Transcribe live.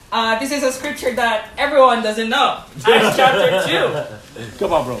This is a scripture that everyone doesn't know. Acts chapter 2.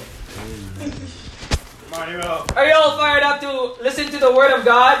 Come on, bro. Are you all fired up to listen to the word of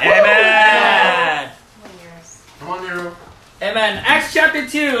God? Amen. Come on, Nero. Amen. Acts chapter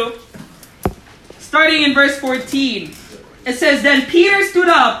 2, starting in verse 14. It says, Then Peter stood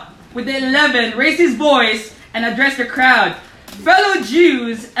up with the 11, raised his voice, and addressed the crowd. Fellow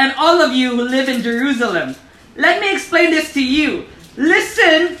Jews, and all of you who live in Jerusalem, let me explain this to you.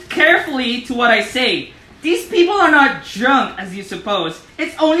 Listen carefully to what I say. These people are not drunk, as you suppose.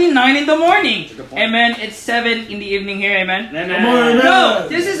 It's only 9 in the morning. Amen. It's 7 in the evening here. Amen. Amen. No,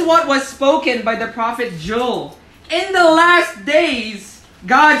 this is what was spoken by the prophet Joel. In the last days,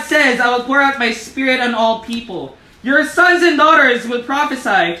 God says, I will pour out my spirit on all people. Your sons and daughters will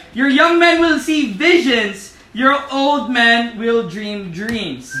prophesy. Your young men will see visions. Your old men will dream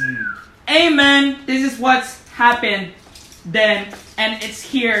dreams. Amen. This is what's happened then, and it's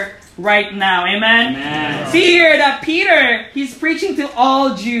here right now. Amen? Amen. See here that Peter, he's preaching to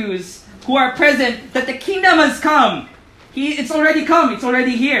all Jews who are present that the kingdom has come. It's already come. It's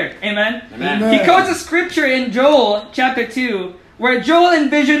already here. Amen? Amen. He quotes a scripture in Joel chapter 2 where Joel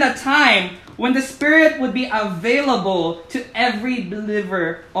envisioned a time when the Spirit would be available to every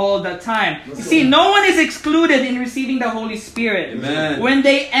believer all the time. You see, no one is excluded in receiving the Holy Spirit when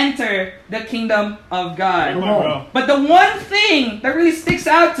they enter the kingdom of God. But the one thing that really sticks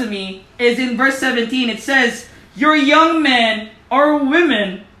out to me is in verse 17. It says, your young men or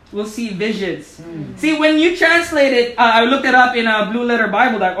women will see visions. See, when you translate it, I looked it up in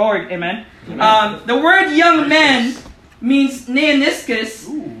blueletterbible.org, amen. The word young men means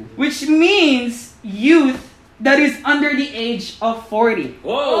neoniscus, which means youth that is under the age of 40.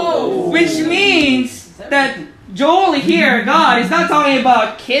 Whoa. Which means that Joel here, God, is not talking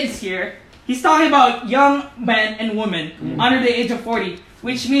about kids here. He's talking about young men and women under the age of 40.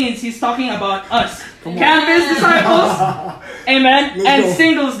 Which means he's talking about us. Campus disciples, amen, and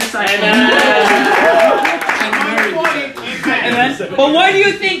singles disciples. Amen. But why do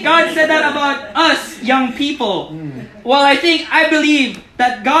you think God said that about us young people? Well, I believe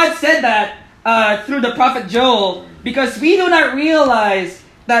that God said that through the prophet Joel because we do not realize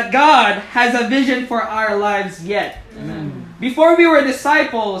that God has a vision for our lives yet. Before we were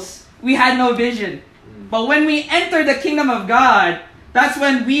disciples, we had no vision. But when we enter the kingdom of God, that's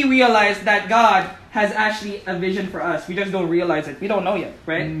when we realize that God has actually a vision for us. We just don't realize it. We don't know yet,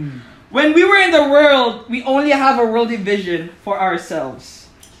 right? When we were in the world, we only have a worldly vision for ourselves.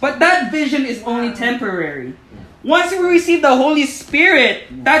 But that vision is only temporary. Once we receive the Holy Spirit,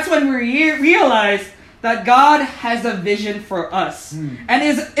 that's when we realize that God has a vision for us. And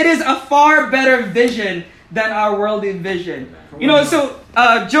it is a far better vision than our worldly vision. You know, so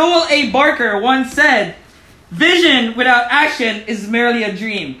Joel A. Barker once said, vision without action is merely a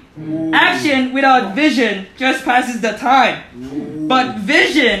dream. Action without vision just passes the time. But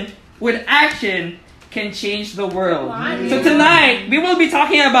vision with action can change the world. So tonight, we will be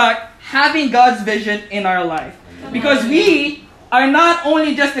talking about having God's vision in our life. Because we are not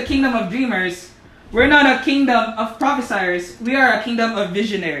only just a kingdom of dreamers, we're not a kingdom of prophesiers, we are a kingdom of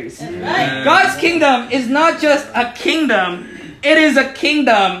visionaries. God's kingdom is not just a kingdom, it is a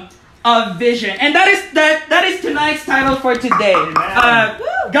kingdom of vision. And that is tonight's title for today.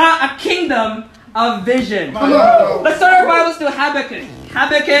 God, a kingdom of vision. Let's start our Bibles to Habakkuk.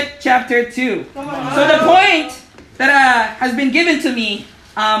 Habakkuk chapter 2. So the point that has been given to me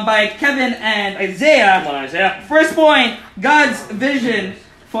by Kevin and Isaiah. Come on, Isaiah. First point, God's vision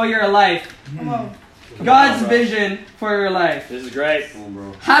for your life. God's vision for your life. This is great.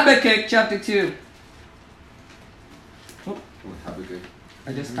 Habakkuk chapter 2. Habakkuk.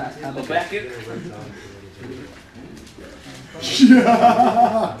 I just passed Habakkuk.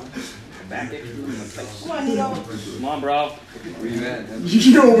 Come on, bro. Where you at? I'm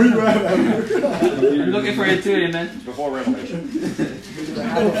looking for it too, amen. Before Revelation.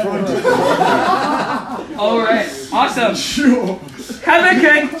 Alright, awesome.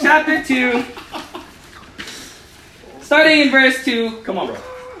 Habakkuk chapter 2. Starting in verse 2. Come on, bro.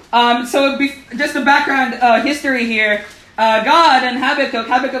 Just the background history here. God and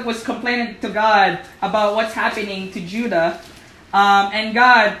Habakkuk was complaining to God about what's happening to Judah. And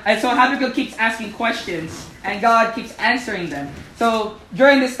so Habakkuk keeps asking questions, and God keeps answering them. So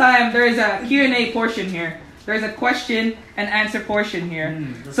during this time, there is a Q&A portion here. There is a question and answer portion here.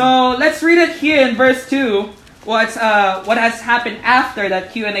 So let's read it here in verse 2, what has happened after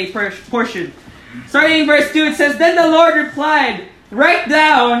that Q&A portion. Starting in verse 2, it says, Then the Lord replied, Write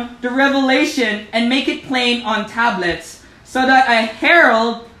down the revelation and make it plain on tablets, so that a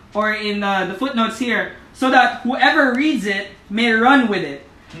herald, or in the footnotes here, so that whoever reads it may run with it.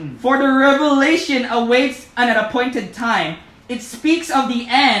 For the revelation awaits an appointed time. It speaks of the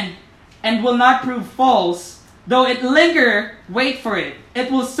end and will not prove false. Though it linger, wait for it.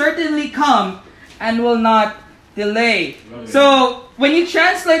 It will certainly come and will not delay. So when you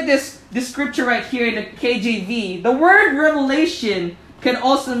translate this scripture right here in the KJV, the word revelation can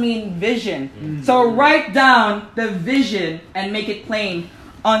also mean vision. So write down the vision and make it plain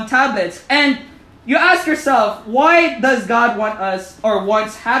on tablets. And you ask yourself, why does God want us, or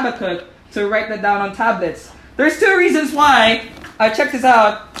wants Habakkuk to write that down on tablets? There's two reasons why. Check this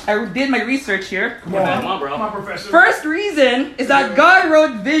out. I did my research here. Come on, bro. Come on, Professor. First reason is that God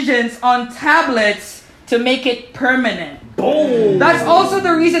wrote visions on tablets to make it permanent. Boom. That's also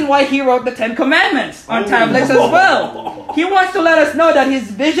the reason why he wrote the Ten Commandments on tablets as well. He wants to let us know that his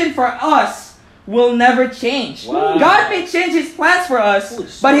vision for us will never change. Wow. God may change his plans for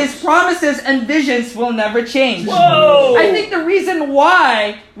us, but his promises and visions will never change. Whoa. I think the reason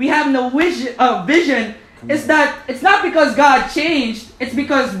why we have no vision is that it's not because God changed, it's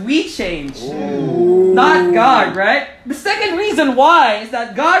because we changed. Not God, right? The second reason why is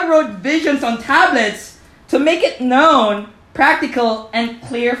that God wrote visions on tablets to make it known, practical, and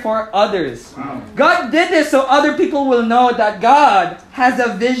clear for others. Wow. God did this so other people will know that God has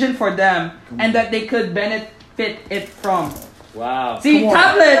a vision for them and that they could benefit it from. Wow. See,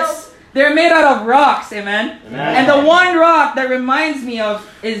 tablets, they're made out of rocks, amen? And the one rock that reminds me of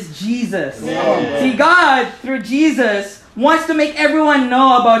is Jesus. See, God, through Jesus, wants to make everyone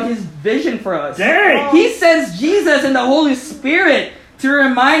know about his vision for us. Dang. He sends Jesus and the Holy Spirit to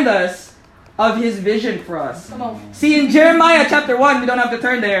remind us of his vision for us. See, in Jeremiah chapter 1, we don't have to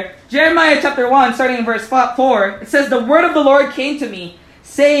turn there. Jeremiah chapter 1, starting in verse 4, it says, "The word of the Lord came to me,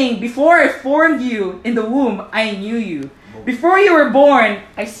 saying, Before I formed you in the womb, I knew you. Before you were born,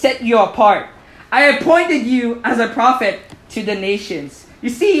 I set you apart. I appointed you as a prophet to the nations." You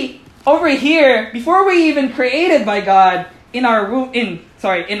see, over here, before we even created by God in our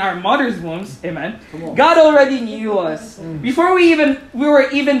mother's wombs, amen. God already knew us. Before we were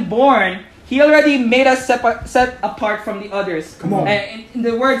even born, he already made us set apart from the others. And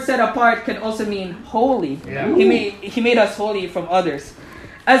the word "set apart" can also mean holy. Yeah. He made us holy from others.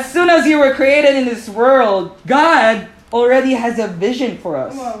 As soon as you were created in this world, God already has a vision for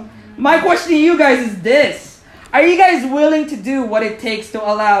us. My question to you guys is this: are you guys willing to do what it takes to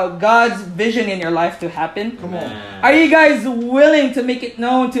allow God's vision in your life to happen? Are you guys willing to make it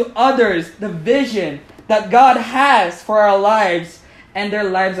known to others the vision that God has for our lives and their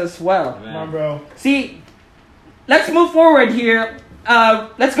lives as well? Come on, bro. See, let's move forward here.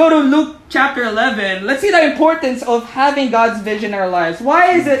 Let's go to Luke chapter 11. Let's see the importance of having God's vision in our lives.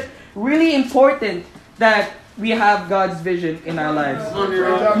 Why is it really important that we have God's vision in our lives?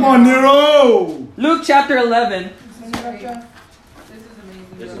 Come on, Nero. Luke chapter 11.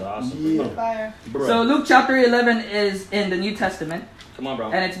 This is awesome. Bro. So Luke chapter 11 is in the New Testament, Come on,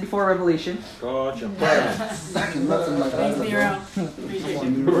 bro. and it's before Revelation. Gotcha.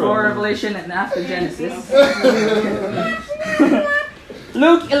 Before Revelation and after Genesis.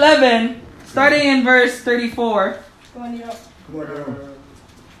 Luke 11, starting in verse 34. Come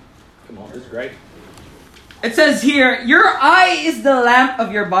on, this is great. It says here, "Your eye is the lamp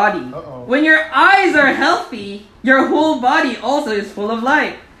of your body. When your eyes are healthy, your whole body also is full of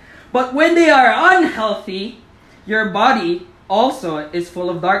light. But when they are unhealthy, your body also is full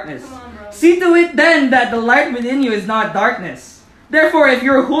of darkness. See to it then that the light within you is not darkness. Therefore, if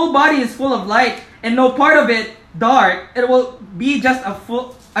your whole body is full of light and no part of it dark, it will be just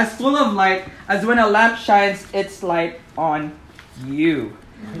as full of light as when a lamp shines its light on you."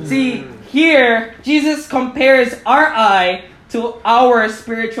 See, here, Jesus compares our eye to our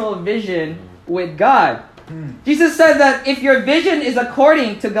spiritual vision with God. Jesus says that if your vision is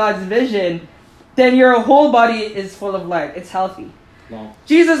according to God's vision, then your whole body is full of light. It's healthy. No.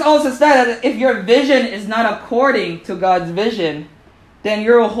 Jesus also said that if your vision is not according to God's vision, then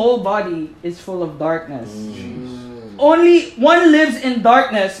your whole body is full of darkness. Only one lives in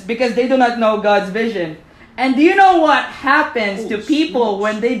darkness because they do not know God's vision. And do you know what happens to people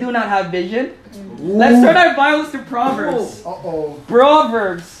when they do not have vision? Let's turn our Bibles to Proverbs.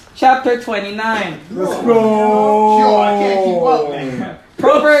 Proverbs chapter 29. Let's go. I can't keep up, man.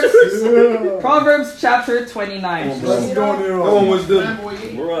 Proverbs chapter 29. Let's go, Nero. No one was the.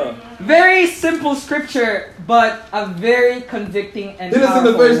 Bruh. Very simple scripture, but a very convicting and Hit us in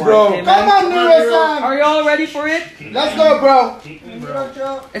the powerful face, one. bro. Amen. Come on, Nero-san. Are you all ready for it? Let's go, bro.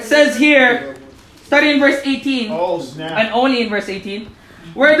 It says here, starting in verse 18, Snap. and only in verse 18,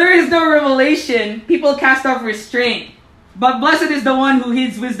 "Where there is no revelation, people cast off restraint. But blessed is the one who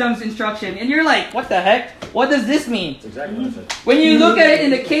heeds wisdom's instruction. And you're like, what the heck? What does this mean? That's exactly what I said. When you look at it in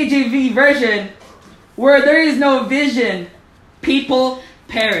the KJV version, where there is no vision, people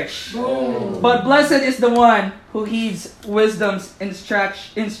perish. But blessed is the one who heeds wisdom's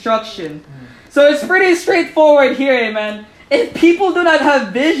instruction. So it's pretty straightforward here, amen. If people do not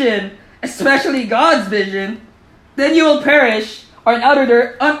have vision, especially God's vision, then you will perish, or in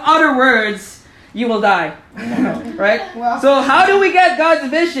other words, you will die. Right? So how do we get God's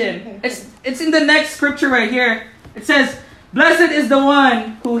vision? It's in the next scripture right here. It says, blessed is the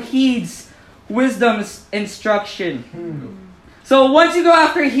one who heeds wisdom's instruction. So once you go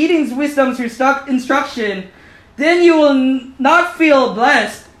after heeding wisdom's instruction, then you will not feel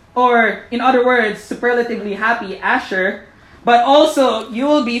blessed, or in other words, superlatively happy, Asher, but also you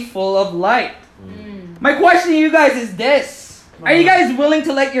will be full of light. My question to you guys is this. Are you guys willing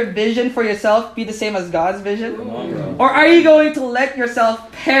to let your vision for yourself be the same as God's vision? Or are you going to let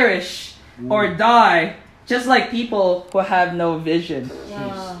yourself perish or die just like people who have no vision?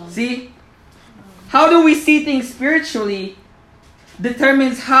 See? How do we see things spiritually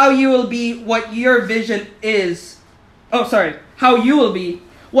determines how you will be, what your vision is. How you will be.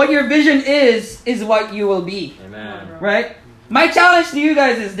 What your vision is what you will be. Amen. Right? My challenge to you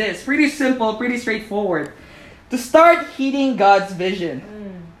guys is this. Pretty simple, pretty straightforward. To start heeding God's vision.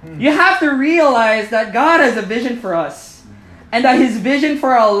 You have to realize that God has a vision for us. And that His vision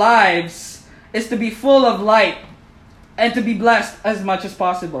for our lives is to be full of light and to be blessed as much as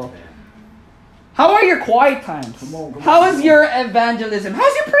possible. How are your quiet times? How is your evangelism?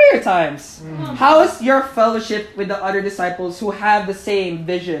 How's your prayer times? How is your fellowship with the other disciples who have the same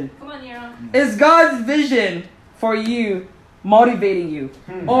vision? Is God's vision for you motivating you?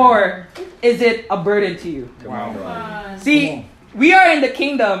 Or is it a burden to you? Wow. See, we are in the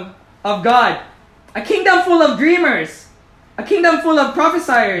kingdom of God. A kingdom full of dreamers. A kingdom full of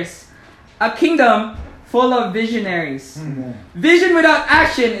prophesiers. A kingdom full of visionaries. Vision without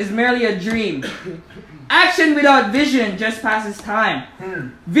action is merely a dream. Action without vision just passes time.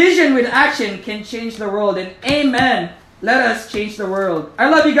 Vision with action can change the world. And amen. Let us change the world. I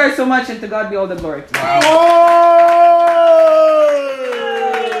love you guys so much, and to God be all the glory.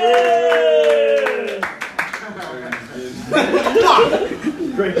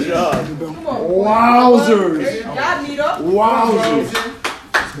 Great job. Wowzers. Wowzers.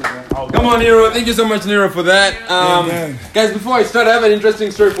 Come on, Nero. Thank you so much, Nero, for that. Guys, before I start, I have an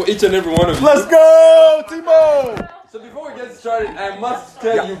interesting story for each and every one of you. Let's go, Timo. So before we get started, I must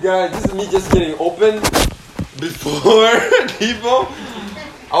tell you guys, this is me just getting open. Before people,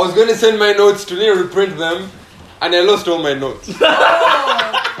 I was going to send my notes to Nero to print them, and I lost all my notes.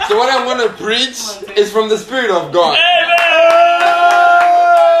 So what I'm going to preach is from the Spirit of God.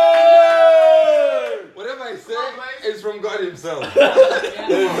 Whatever I say is from God Himself.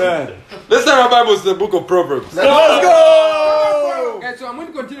 Amen. Let's start our Bibles, the book of Proverbs. Let's go. Okay, so I'm going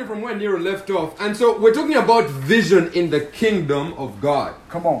to continue from where Nero left off. And so we're talking about vision in the kingdom of God.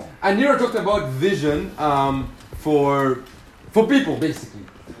 Come on. And Nero talked about vision for people, basically.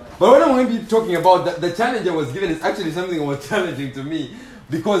 But what I'm going to be talking about, the challenge I was given is actually something that was challenging to me,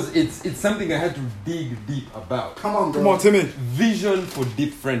 because it's something I had to dig deep about. Come on, Timmy. Vision for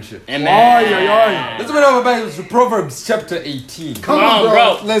deep friendship. Amen. Let's open our Bibles to Proverbs chapter 18. Come on,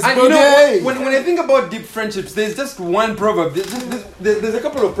 bro. Let's And go, you know, Dave. when I think about deep friendships, there's just one proverb. There's a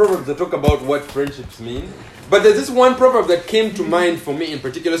couple of proverbs that talk about what friendships mean. But there's this one proverb that came to mind for me in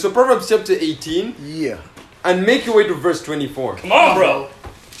particular. So Proverbs chapter 18. Yeah. And make your way to verse 24. Come on, bro.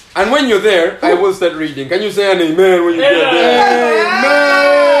 And when you're there, I will start reading. Can you say an amen when you get there?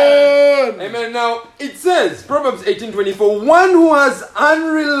 Amen. Amen. Now, it says, Proverbs 18:24, one who has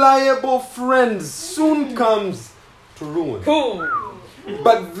unreliable friends soon comes to ruin.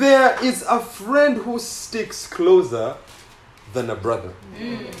 But there is a friend who sticks closer than a brother.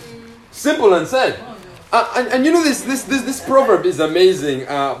 Simple and said. And you know, this proverb is amazing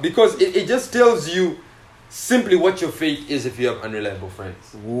because it just tells you simply what your fate is if you have unreliable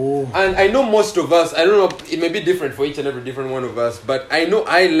friends. Whoa. And I know most of us, I don't know, it may be different for each and every different one of us, but I know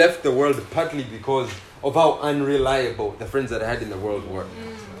I left the world partly because of how unreliable the friends that I had in the world were.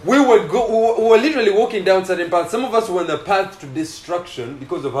 We were literally walking down certain paths. Some of us were on the path to destruction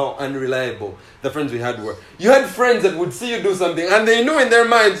because of how unreliable the friends we had were. You had friends that would see you do something and they know in their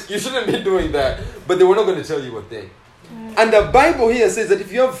minds you shouldn't be doing that, but they were not going to tell you a thing. And the Bible here says that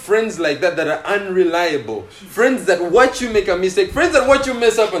if you have friends like that are unreliable, friends that watch you make a mistake, friends that watch you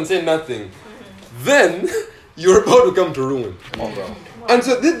mess up and say nothing, then you're about to come to ruin. And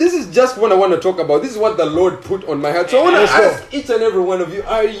so this is just what I want to talk about. This is what the Lord put on my heart. So I want to ask each and every one of you,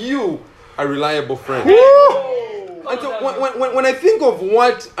 are you a reliable friend? And so when I think of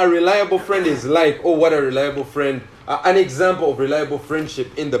what a reliable friend is like, or what a reliable friend, an example of reliable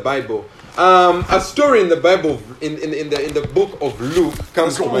friendship in the Bible, a story in the Bible, in the book of Luke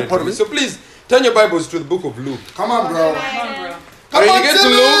comes to mind. So please turn your Bibles to the book of Luke. Come on, bro. When you get to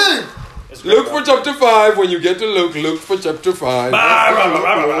Luke, look for chapter 5. When you get to Luke, look for chapter 5.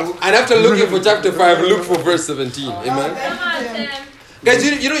 And after looking for chapter 5, look for verse 17. Amen. Guys,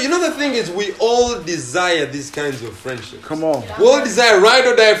 you know the thing is, we all desire these kinds of friendships. Come on. We all desire ride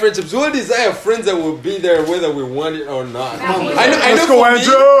or die friendships. We all desire friends that will be there whether we want it or not. I know Let's go, for me,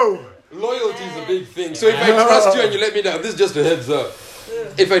 Andrew. loyalty is a big thing. So if I trust you and you let me down, this is just a heads up.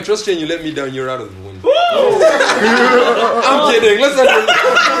 If I trust you and you let me down, you're out of the window. I'm kidding. Let's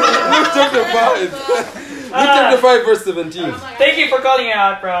Luke chapter 5. Luke chapter 5 verse 17. Thank you for calling it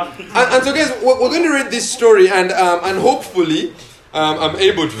out, bro. And so guys, we're going to read this story and hopefully I'm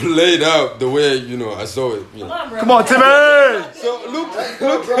able to lay it out the way, I saw it. Come on, Timmy. So Luke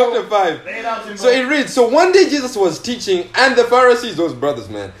chapter 5. So it reads, so one day Jesus was teaching and the Pharisees, those brothers,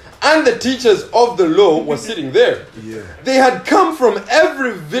 man, and the teachers of the law were sitting there. Yeah. They had come from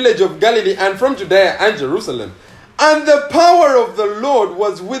every village of Galilee and from Judea and Jerusalem. And the power of the Lord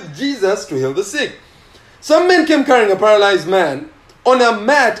was with Jesus to heal the sick. Some men came carrying a paralyzed man on a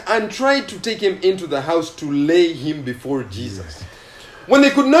mat and tried to take him into the house to lay him before Jesus. When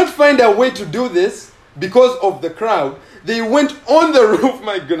they could not find a way to do this because of the crowd, they went on the roof,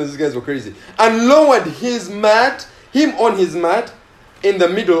 my goodness, these guys were crazy, and lowered him on his mat in the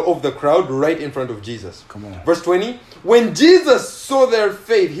middle of the crowd right in front of Jesus. Come on. Verse 20, when Jesus saw their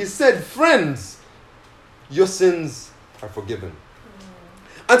faith, he said, friends, your sins are forgiven.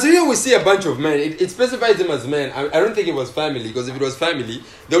 And so here we see a bunch of men. It specifies them as men. I don't think it was family, because if it was family,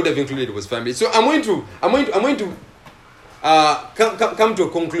 they would have included it was family. So I'm going to come to a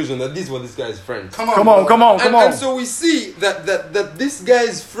conclusion that these were this guy's friends. Come on. And so we see that this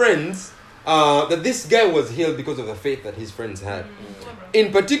guy's friends, that this guy was healed because of the faith that his friends had.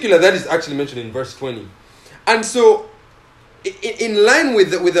 In particular, that is actually mentioned in verse 20. And so, in line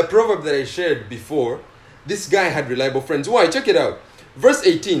with the proverb that I shared before, this guy had reliable friends. Why? Check it out. Verse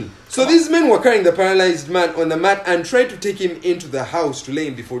 18. So these men were carrying the paralyzed man on the mat and tried to take him into the house to lay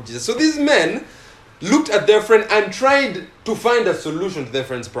him before Jesus. So these men looked at their friend and tried to find a solution to their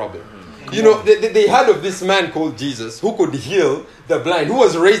friend's problem. They heard of this man called Jesus who could heal the blind, who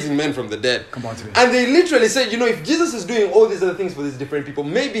was raising men from the dead. Come on to me. And they literally said, if Jesus is doing all these other things for these different people,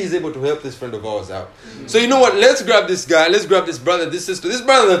 maybe he's able to help this friend of ours out. So you know what? Let's grab this guy, let's grab this brother, this sister, this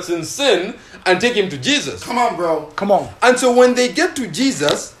brother that's in sin, and take him to Jesus. Come on, bro. Come on. And so when they get to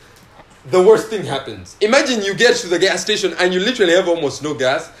Jesus, the worst thing happens. Imagine you get to the gas station and you literally have almost no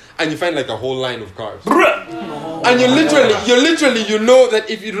gas, and you find like a whole line of cars. And you know that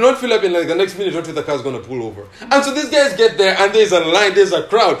if you do not fill up in like the next minute or two, the car's going to pull over. And so these guys get there and there's a line, there's a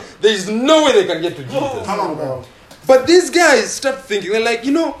crowd. There's no way they can get to Jesus. Come on, bro. But these guys start thinking, they're like,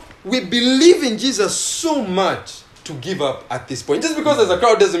 we believe in Jesus so much to give up at this point. Just because there's a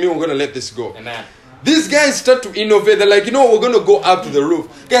crowd doesn't mean we're going to let this go. Amen. These guys start to innovate. They're like, we're going to go up to the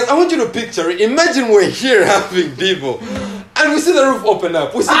roof. Guys, I want you to picture it. Imagine we're here having people. And we see the roof open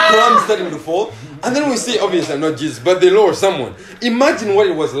up. We see crumbs starting to fall. And then we see, obviously, not Jesus, but the Lord, someone. Imagine what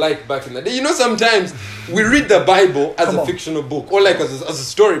it was like back in the day. Sometimes we read the Bible as a fictional book, or like as a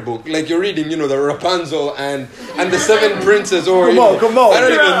storybook. Like you're reading, the Rapunzel and the Seven Princes, or come on. I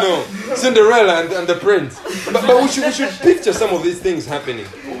don't even know, Cinderella and the Prince. But we should picture some of these things happening.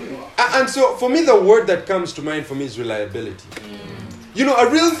 And so, for me, the word that comes to mind for me is reliability. A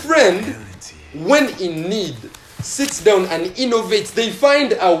real friend, when in need, sits down and innovates. They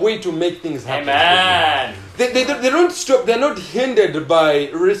find a way to make things happen. Amen. They don't stop. They're not hindered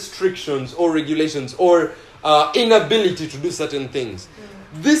by restrictions or regulations or inability to do certain things.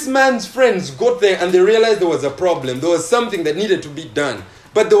 This man's friends got there and they realized there was a problem. There was something that needed to be done.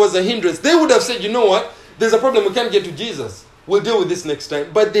 But there was a hindrance. They would have said, there's a problem. We can't get to Jesus. We'll deal with this next time.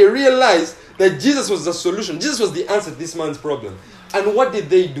 But they realized that Jesus was the solution. Jesus was the answer to this man's problem. And what did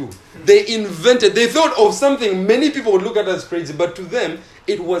they do? They thought of something many people would look at as crazy, but to them,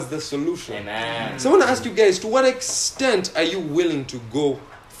 it was the solution. Amen. So I want to ask you guys, to what extent are you willing to go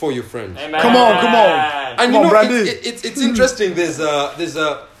for your friends? Amen. Come on. And it's interesting,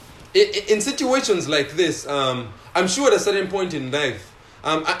 in situations like this, I'm sure at a certain point in life,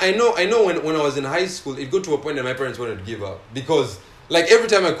 I know when I was in high school, it got to a point that my parents wanted to give up. Because every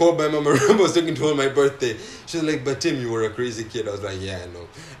time I called my mom, I remember I was talking to her on my birthday. She was like, but Tim, you were a crazy kid. I was like, yeah, I know.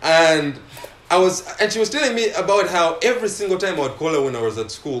 she was telling me about how every single time I would call her when I was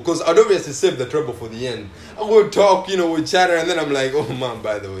at school, because I'd obviously save the trouble for the end. I would talk, we'd chatter, and then I'm like, oh, Mom,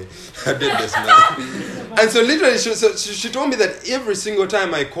 by the way, I did this, man. And so literally, she told me that every single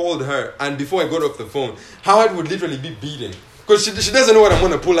time I called her, and before I got off the phone, her heart would literally be beating. Because she doesn't know what I'm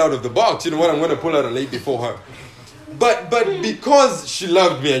going to pull out of the box, what I'm going to pull out and lay before her. But because she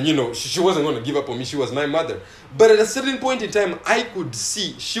loved me and, she wasn't going to give up on me, she was my mother. But at a certain point in time, I could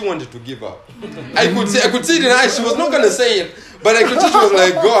see she wanted to give up. I could see it in her eyes. She was not going to say it, but I could see she was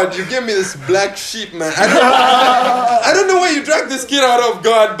like, God, you gave me this black sheep, man. I don't know why you dragged this kid out of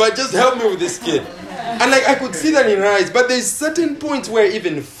God, but just help me with this kid. And I could see that in her eyes. But there's certain points where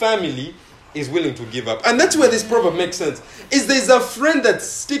even family is willing to give up. And that's where this proverb makes sense. Is there's a friend that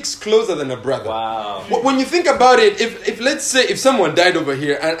sticks closer than a brother. Wow. When you think about it, if let's say if someone died over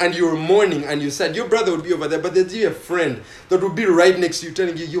here and you were mourning and you said your brother would be over there, but there's a friend that would be right next to you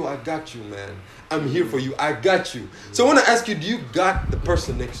telling you, yo, I got you, man. I'm here for you. I got you. So I want to ask you, do you got the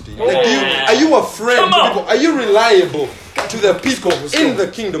person next to you? Are you a friend to people? Are you reliable to the people in the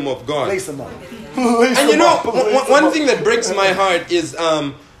kingdom of God? Lace them up. And one thing that breaks my heart is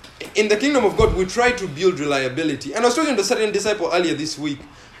in the kingdom of God, we try to build reliability. And I was talking to a certain disciple earlier this week,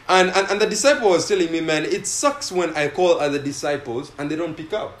 and the disciple was telling me, man, it sucks when I call other disciples and they don't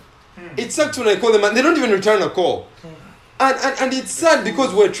pick up. It sucks when I call them and they don't even return a call. And it's sad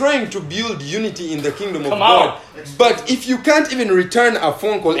because we're trying to build unity in the kingdom of God. But if you can't even return a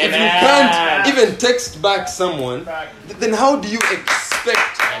phone call, if you can't even text back someone, then how do you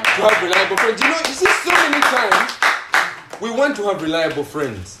expect to have reliable friends? You see, so many times, we want to have reliable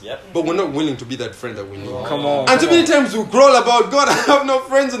friends, but we're not willing to be that friend that we need. Come on. And so many times we crawl about, God, I have no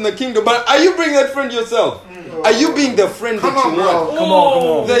friends in the kingdom. But are you bringing that friend yourself? Are you being the friend that you want? Come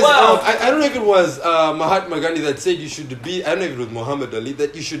on. There's, I don't know if it was Mahatma Gandhi that said you should be, I don't know if it was Muhammad Ali,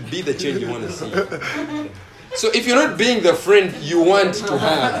 that you should be the change you want to see. So if you're not being the friend you want to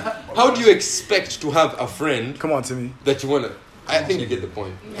have, how do you expect to have a friend Come on, Timmy. that you want to... I think you get the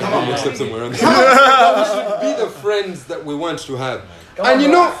point. I'm mixed up somewhere on this. We should be the friends that we want to have.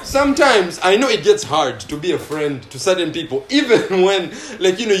 And sometimes I know it gets hard to be a friend to certain people, even when,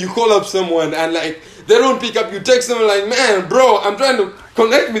 you call up someone and they don't pick up. You text them like, man, bro, I'm trying to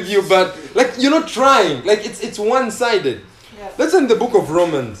connect with you, but you're not trying. It's one-sided. Let's end the book of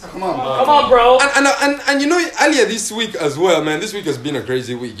Romans. Come on, bro. And earlier this week as well, man, this week has been a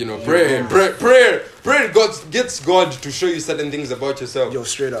crazy week. Prayer gets God to show you certain things about yourself. Yo,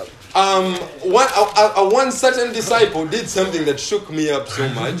 straight up. One certain disciple did something that shook me up so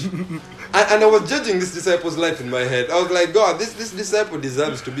much. And I was judging this disciple's life in my head. I was like, God, this disciple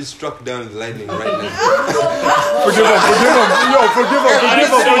deserves to be struck down with lightning right now. Forgive him. Yo, forgive him.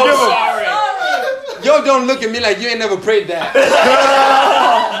 Sorry. Yo, don't look at me like you ain't never prayed that.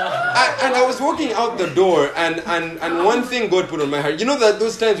 And I was walking out the door, and one thing God put on my heart. You know that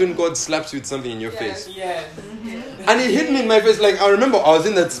those times when God slaps you with something in your face? Yes. And it hit me in my face. I remember I was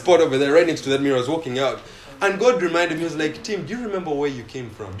in that spot over there, right next to that mirror. I was walking out. And God reminded me, He was like, Tim, do you remember where you came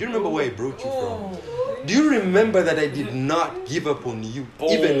from? Do you remember where I brought you from? Do you remember that I did not give up on you,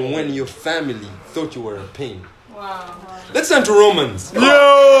 even when your family thought you were a pain? Wow. Let's turn to Romans.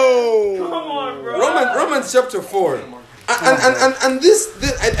 Yo! Come on, bro. Romans chapter 4. And this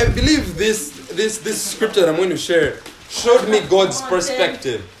I believe this scripture that I'm going to share showed me God's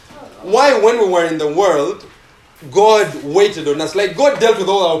perspective. Why when we were in the world, God waited on us. God dealt with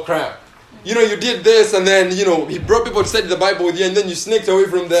all our crap. You did this and then, He brought people to study the Bible with you and then you sneaked away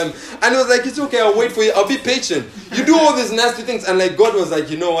from them. And it was like, it's okay, I'll wait for you. I'll be patient. You do all these nasty things. And God was like,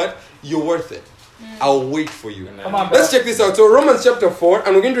 you know what? You're worth it. I'll wait for you. Come on, bro. Let's check this out. So Romans chapter 4,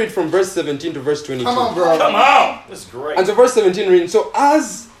 and we're going to read from verse 17 to verse 22. Come on, bro. Come on. This is great. And so verse 17 reads, so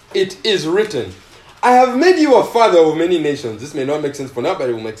as it is written, I have made you a father of many nations. This may not make sense for now, but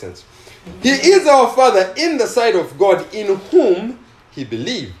it will make sense. He is our father in the sight of God, in whom he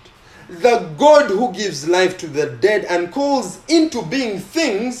believed. The God who gives life to the dead and calls into being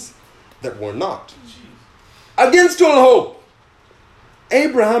things that were not. Against all hope,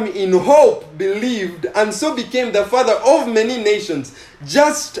 Abraham in hope believed and so became the father of many nations,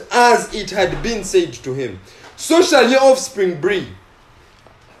 just as it had been said to him, so shall your offspring be.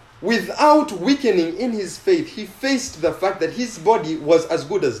 Without weakening in his faith, he faced the fact that his body was as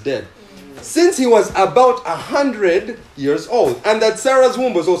good as dead, since he was about 100 years old, and that Sarah's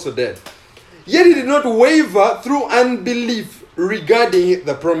womb was also dead. Yet he did not waver through unbelief regarding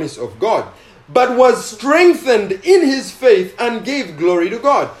the promise of God, but was strengthened in his faith and gave glory to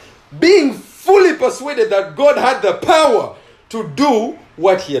God, being fully persuaded that God had the power to do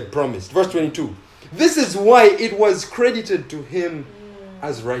what he had promised. Verse 22. This is why it was credited to him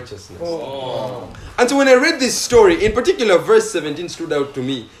as righteousness. And so when I read this story, in particular, verse 17 stood out to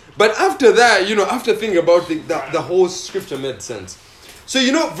me. But after that, after thinking about the whole scripture made sense. So,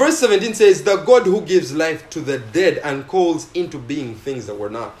 verse 17 says, the God who gives life to the dead and calls into being things that were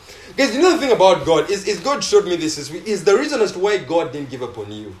not. Guys, the thing about God is God showed me this is the reason as to why God didn't give up on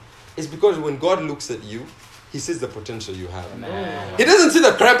you. It's because when God looks at you, He sees the potential you have. Amen. He doesn't see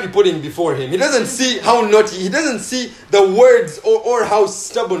the crap you're putting before Him. He doesn't see how naughty. He doesn't see the words or how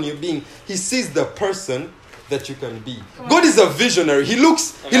stubborn you're being. He sees the person that you can be. God is a visionary. He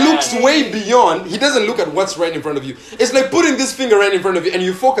looks way beyond. He doesn't look at what's right in front of you. It's like putting this finger right in front of you and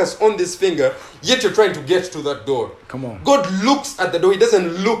you focus on this finger, yet you're trying to get to that door. Come on. God looks at the door. He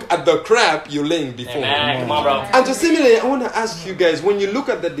doesn't look at the crap you're laying before Him. Come on, bro. And so similarly, I want to ask you guys, when you look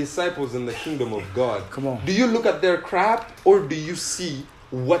at the disciples in the kingdom of God, come on, do you look at their crap or do you see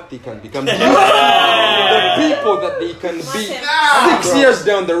what they can become? Do you see the people that they can be 6 years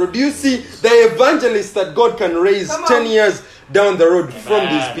down the road? Do you see the evangelists that God can raise 10 years down the road from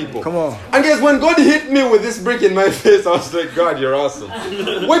these people? Come on. And guys, when God hit me with this brick in my face, I was like, God, you're awesome.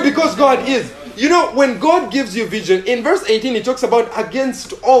 Why? Because God is. When God gives you vision, in verse 18, He talks about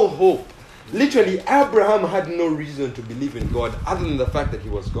against all hope. Literally, Abraham had no reason to believe in God other than the fact that he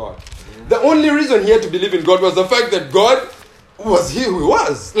was God. The only reason he had to believe in God was the fact that God was He who He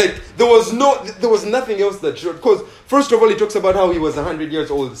was. Like, there was nothing else that showed. Because, first of all, He talks about how he was 100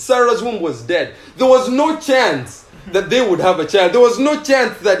 years old. Sarah's womb was dead. There was no chance that they would have a child. There was no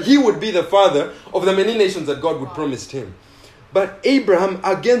chance that he would be the father of the many nations that God would promised him. But Abraham,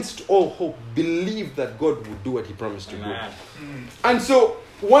 against all hope, believed that God would do what He promised to do. And so,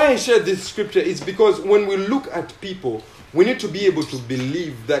 why I share this scripture is because when we look at people, we need to be able to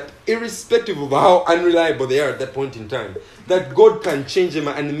believe that irrespective of how unreliable they are at that point in time, that God can change them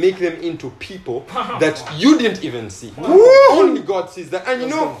and make them into people that you didn't even see. Only God sees that. And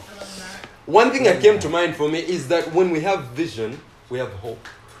one thing that came to mind for me is that when we have vision, we have hope.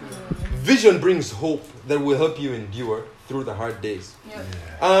 Vision brings hope that will help you endure through the hard days.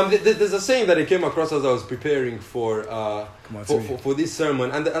 There's a saying that I came across as I was preparing for this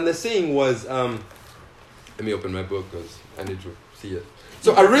sermon. And the saying was... let me open my book because I need to see it.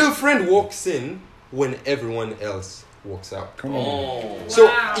 So a real friend walks in when everyone else walks out. Come on. So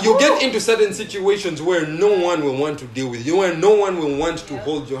you get into certain situations where no one will want to deal with you, where no one will want to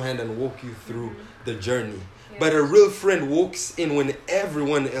hold your hand and walk you through the journey. But a real friend walks in when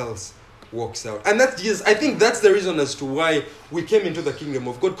everyone else walks out. And that's just, I think that's the reason as to why we came into the kingdom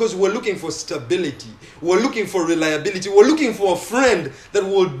of God, because we're looking for stability, we're looking for reliability, we're looking for a friend that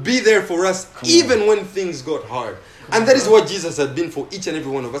will be there for us even when things got hard. And that is what Jesus had been for each and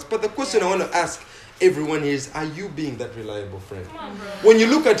every one of us. But the question I want to ask everyone here is, are you being that reliable friend? When you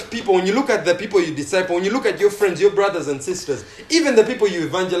look at people, when you look at the people you disciple, when you look at your friends, your brothers and sisters, even the people you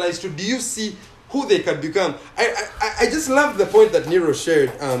evangelize to, do you see who they can become? I just love the point that Nero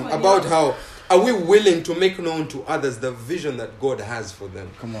shared about how are we willing to make known to others the vision that God has for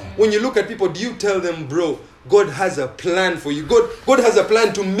them? Come on. When you look at people, do you tell them, bro, God has a plan for you. God has a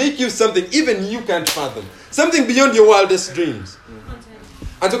plan to make you something even you can't fathom. Something beyond your wildest dreams.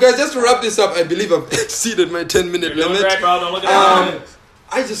 And so guys, just to wrap this up, I believe I've exceeded my 10-minute limit. Great, bro. Don't look at that.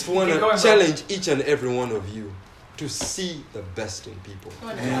 I just want to challenge each and every one of you to see the best in people.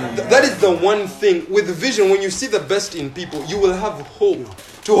 That is the one thing with vision. When you see the best in people, you will have hope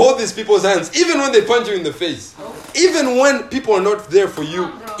to hold these people's hands, even when they punch you in the face, even when people are not there for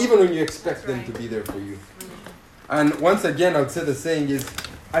you, even when you expect them to be there for you. And once again, I would say the saying is,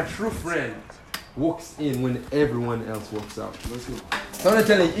 a true friend walks in when everyone else walks out. So I want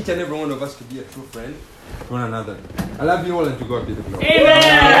to challenge each and every one of us to be a true friend to one another. I love you all, and to God be the glory.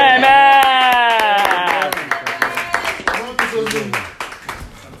 Amen.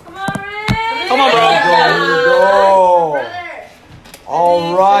 Come on, bro.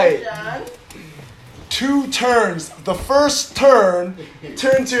 All right. 2 turns. The first turn,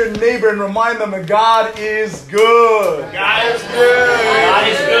 turn to your neighbor and remind them that God is good. God is good. God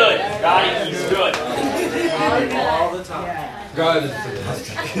is good. God is good. All the time. God is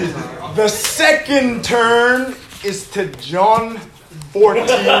fantastic. The second turn is to John 14.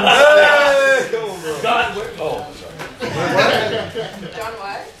 God. Oh, John what? Sorry.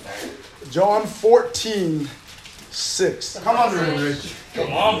 John 14:6. Come on, Rich.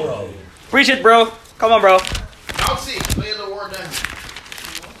 come on, bro. Preach it, bro. Come on, bro. I'll see. Lay the word down.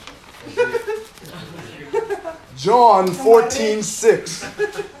 John 14:6.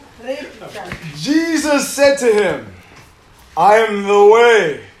 Jesus said to him, I am the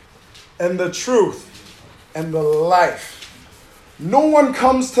way and the truth and the life. No one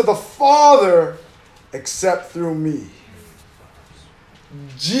comes to the Father except through me.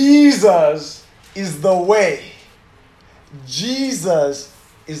 Jesus is the way. Jesus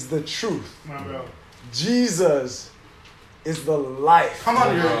is the truth. Come on, bro. Jesus is the life. Come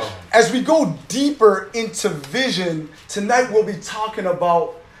on, Rich. As we go deeper into vision, tonight we'll be talking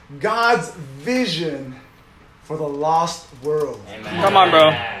about God's vision for the lost world. Come on, bro.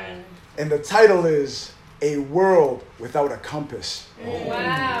 And the title is A World Without a Compass. Wow,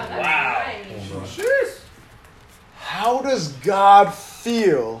 that's nice. How does God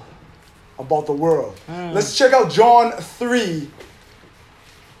feel about the world? Let's check out John 3.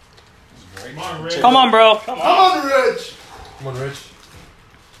 Come on, Rich. Come on, bro. Come on, Rich. Come on, Rich.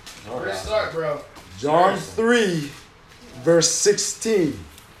 Great start, bro. John 3, verse 16.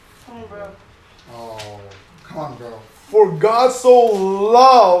 Come on, bro. Oh, come on, bro. For God so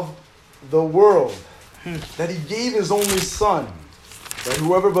loved the world that he gave his only Son, that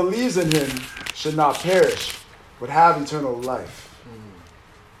whoever believes in him should not perish, but have eternal life.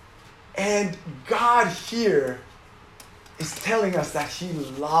 And God here is telling us that he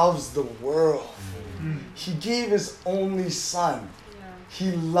loves the world. He gave his only Son.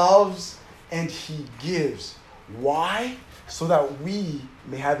 He loves and he gives. Why? So that we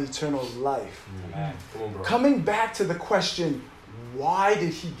may have eternal life. Come on, bro. Coming back to the question, why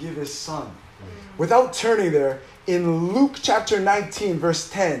did he give his Son? Without turning there, in Luke chapter 19, verse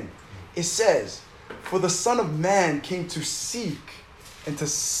 10, it says, for the Son of Man came to seek and to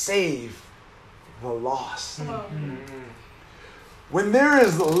save the lost. When there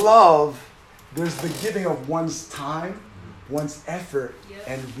is love, there's the giving of one's time, one's effort,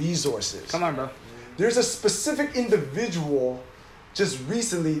 and resources. Come on, bro. There's a specific individual just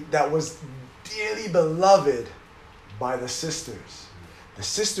recently that was dearly beloved by the sisters. The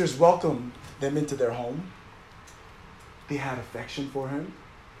sisters welcomed them into their home. They had affection for him.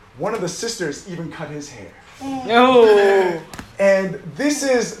 One of the sisters even cut his hair. No. And this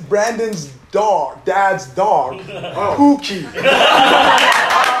is Brandon's dog, dad's dog, Pookie.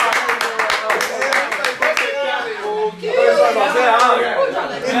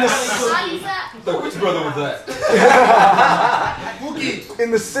 Which brother was that?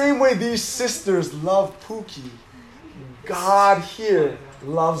 In the same way these sisters love Pookie, God here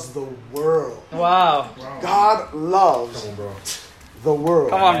loves the world. Wow. God loves the world.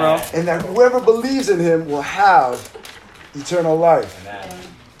 Come on, bro. And that whoever believes in him will have eternal life.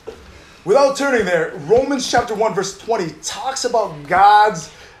 Without turning there, Romans chapter 1 verse 20 talks about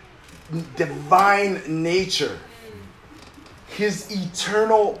God's divine nature, his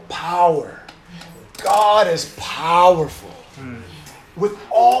eternal power. God is powerful. With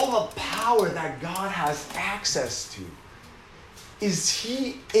all the power that God has access to, is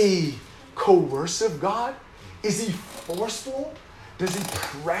he a coercive God? Is he forceful? Does he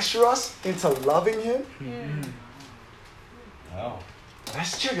pressure us into loving him? Oh.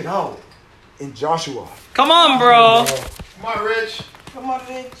 Let's check it out in Joshua. Come on, bro. Come on, Rich. Come on,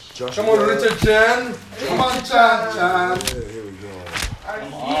 Rich. Joshua. Come on, Richard Chan. Come on, Chan. Yeah, here we go.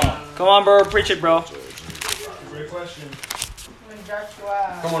 Come on, bro. Preach it, bro. Great question. Come on,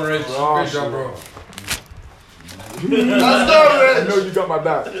 Joshua. Come on, Rich. Great job, bro. Let's go, I know Rich. you got my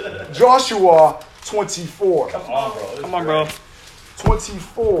back. Joshua 24. Come on, bro.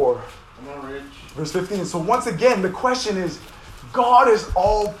 24, Come on, Rich. verse 15. So once again, the question is, God is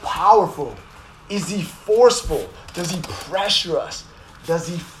all powerful. Is he forceful? Does he pressure us? Does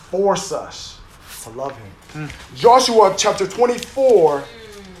he force us to love him? Joshua chapter 24,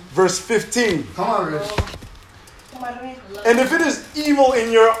 verse 15. Come on, Rich. Come on, Rich. And if it is evil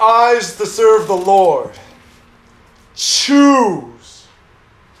in your eyes to serve the Lord, choose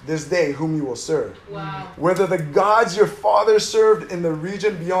this day whom you will serve. Wow. Whether the gods your fathers served in the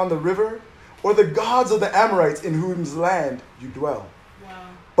region beyond the river, or the gods of the Amorites in whose land you dwell. Wow.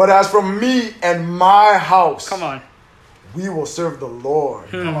 But as for me and my house, Come on. we will serve the Lord.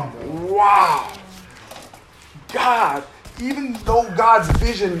 Come on, bro. Wow. God, even though God's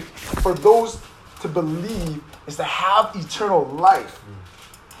vision for those to believe is to have eternal life,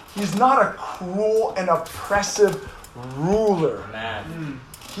 he's not a cruel and oppressive ruler.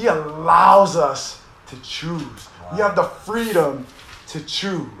 He allows us to choose. We have the freedom to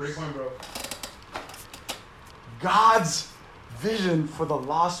choose. Great point, bro. God's vision for the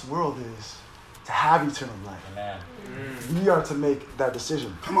lost world is to have eternal life. We are to make that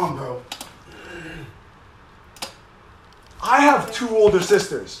decision. Come on, bro. I have two older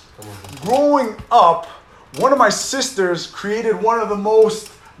sisters. Growing up, one of my sisters created one of the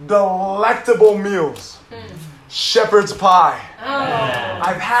most delectable meals. Shepherd's pie.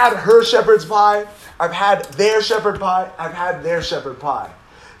 I've had her shepherd's pie. I've had their shepherd pie. I've had their shepherd pie.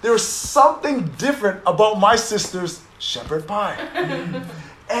 There was something different about my sisters shepherd pie.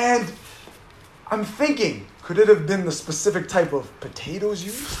 And I'm thinking, could it have been the specific type of potatoes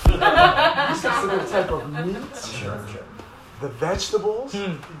used? The specific type of meat? The vegetables?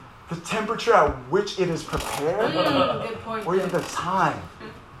 The temperature at which it is prepared? Good point. Or even the time?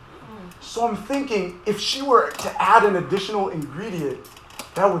 So I'm thinking, if she were to add an additional ingredient,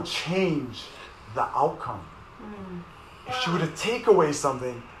 that would change the outcome. If she were to take away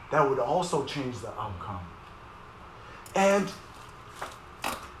something, that would also change the outcome. And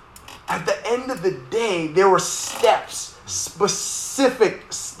at the end of the day, there were steps,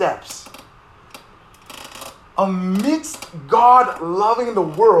 specific steps. Amidst God loving the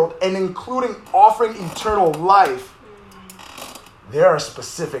world and including offering eternal life, there are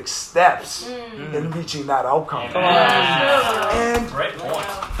specific steps in reaching that outcome. And Great point.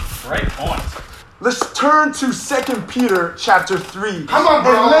 Great point. let's turn to 2 Peter chapter 3. Come on,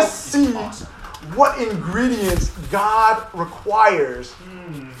 bro. And let's see what ingredients God requires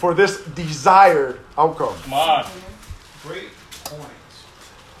for this desired outcome. Come on. Great point.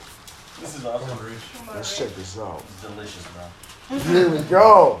 This is awesome. Let's check this out. Delicious, bro. Here we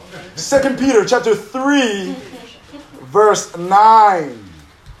go. 2 Peter chapter 3, verse 9.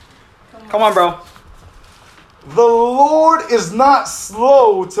 Come on, bro. The Lord is not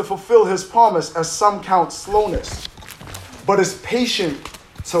slow to fulfill his promise, as some count slowness, but is patient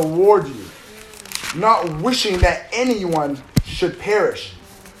toward you, not wishing that anyone should perish,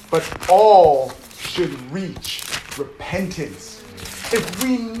 but all should reach repentance. If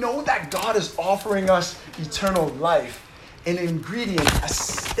we know that God is offering us eternal life, an ingredient, a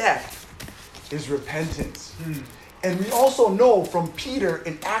step, is repentance. And we also know from Peter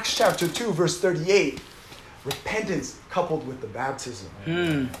in Acts chapter 2, verse 38, repentance coupled with the baptism.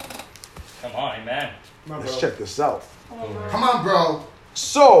 Come on, amen. Let's check this out. Come on, bro.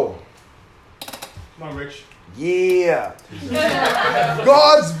 So, Come on, Rich. yeah.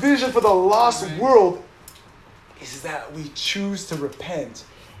 God's vision for the lost world is that we choose to repent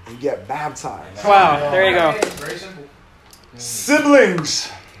and get baptized. Wow, there you go. Very simple.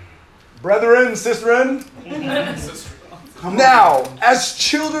 Siblings, brethren, sisterin. Now, as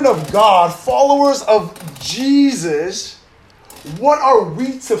children of God, followers of Jesus, what are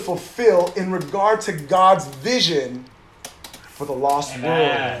we to fulfill in regard to God's vision for the lost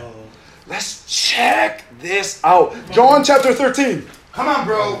Amen. world? Let's check this out. John chapter 13. Come on,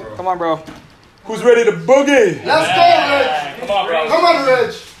 bro. Come on, bro. Who's ready to boogie? Let's go, Rich. Come on, bro. Come on,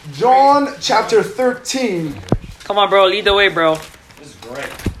 Rich. John chapter 13, Come on, bro. Lead the way, bro. This is great.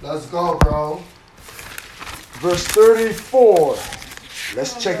 Let's go, bro. verse 34.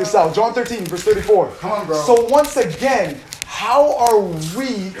 Let's check this out. John 13, verse 34. Come on, bro. So once again, how are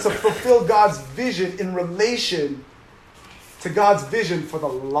we to fulfill God's vision in relation to God's vision for the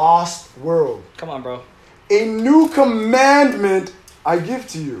lost world? Come on, bro. A new commandment I give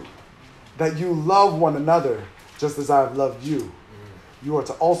to you, that you love one another just as I have loved you. You are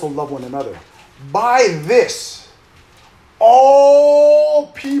to also love one another. By this, all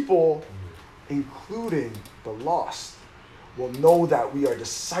people, including the lost, will know that we are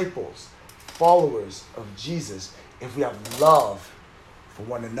disciples, followers of Jesus, if we have love for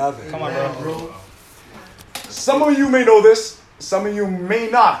one another. Come on, bro. Some of you may know this, some of you may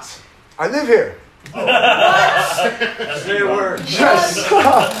not. I live here. That's their word. Yes.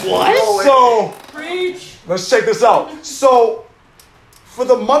 What? So, Preach. let's check this out. So, for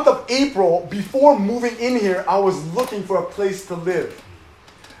the month of April, before moving in here, I was looking for a place to live.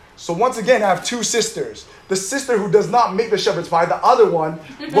 So once again, I have two sisters. The sister who does not make the shepherd's pie, the other one,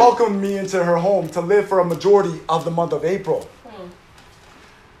 welcomed me into her home to live for a majority of the month of April.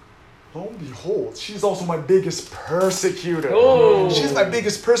 Lo and behold, she's also my biggest persecutor. Oh. She's my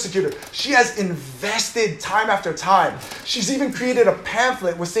biggest persecutor. She has invested time after time. She's even created a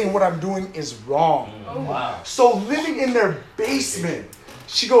pamphlet with saying what I'm doing is wrong. Wow. So living in their basement,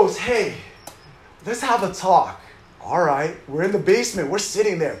 she goes, hey, let's have a talk. All right, we're in the basement. We're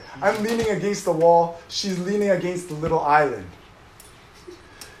sitting there. I'm leaning against the wall. She's leaning against the little island.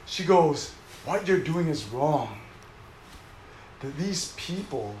 She goes, what you're doing is wrong. That these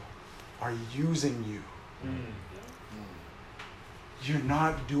people are using you. You're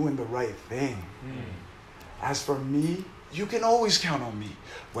not doing the right thing. As for me, you can always count on me.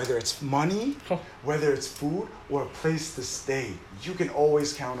 Whether it's money, whether it's food, or a place to stay, you can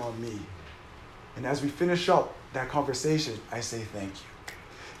always count on me. And as we finish up that conversation, I say thank you.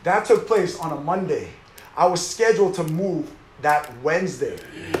 That took place on a Monday. I was scheduled to move that Wednesday.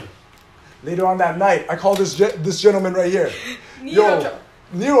 Later on that night, I called this gentleman right here. Yo,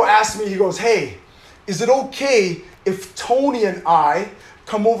 Nero asked me, he goes, hey, is it okay if Tony and I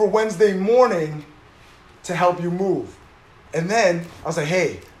come over Wednesday morning to help you move. And then I was like,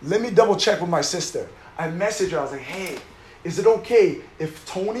 hey, let me double check with my sister. I messaged her. I was like, hey, is it okay if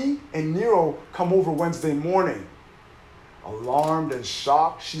Tony and Nero come over Wednesday morning? Alarmed and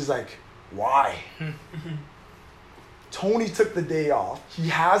shocked, she's like, why? Tony took the day off. He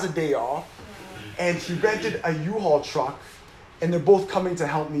has a day off. And he rented a U-Haul truck. And they're both coming to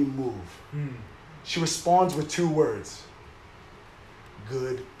help me move. She responds with 2 words.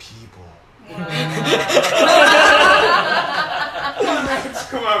 Good people.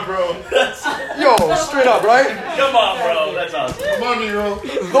 Come on, bro. Yo, straight up, right? Come on, bro. That's awesome. Come on, Nero.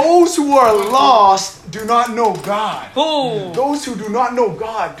 Those who are lost do not know God. Oh. Those who do not know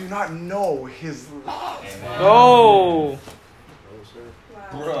God do not know His love. Oh.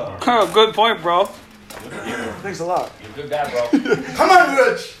 Bro. Good point, bro. Thanks a lot. You're a good guy, bro. Come on,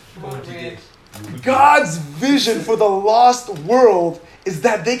 Rich. God's vision for the lost world is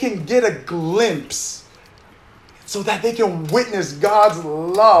that they can get a glimpse so that they can witness God's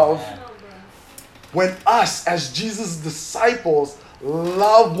love when us, as Jesus' disciples,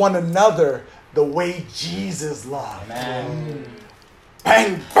 love one another the way Jesus loved. Amen.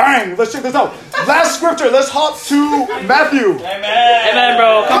 Bang, bang. Let's check this out. Last scripture. Let's hop to Matthew. Amen. Amen,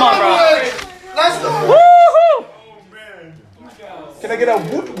 bro. Come on, bro. Rich. Let's go. Woohoo! Can I get a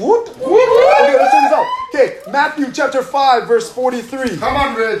whoop, whoop? Okay, let's check this out. Okay, Matthew chapter 5, verse 43. Come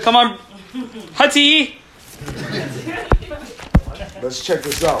on, Rich. Come on. Hutty. Let's check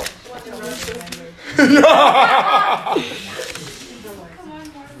this out.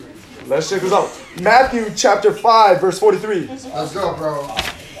 Let's check this out. Matthew chapter 5, verse 43. Let's go, bro.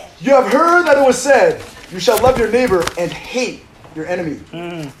 You have heard that it was said, you shall love your neighbor and hate your enemy.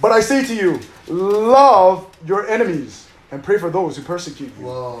 But I say to you, love your enemies and pray for those who persecute you,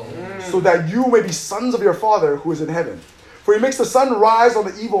 Whoa. so that you may be sons of your Father who is in heaven. For He makes the sun rise on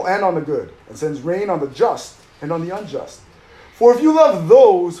the evil and on the good, and sends rain on the just and on the unjust. For if you love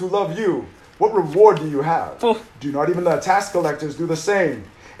those who love you, what reward do you have? Oh. Do not even the tax collectors do the same?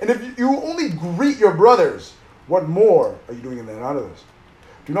 And if you only greet your brothers, what more are you doing than others?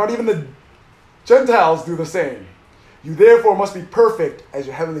 Do not even the Gentiles do the same? You therefore must be perfect as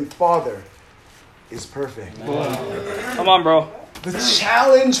your heavenly Father is perfect. Come on, bro. The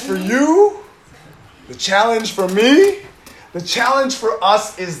challenge for you, the challenge for me, the challenge for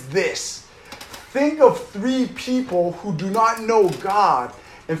us is this. Think of 3 people who do not know God,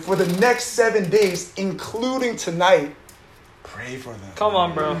 and for the next 7 days, including tonight, pray for them. Come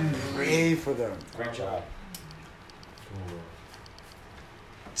on, bro. Pray for them. Great job.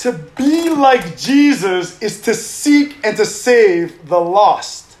 To be like Jesus is to seek and to save the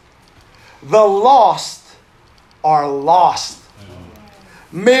lost. The lost are lost.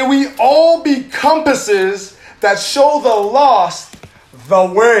 May we all be compasses that show the lost the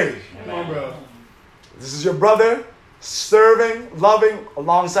way. Come on, bro. This is your brother serving, loving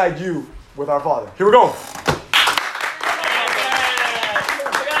alongside you with our Father. Here we go. Guys,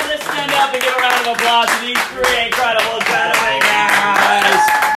 let's stand up and give a round of applause to these 3 incredible gentlemen.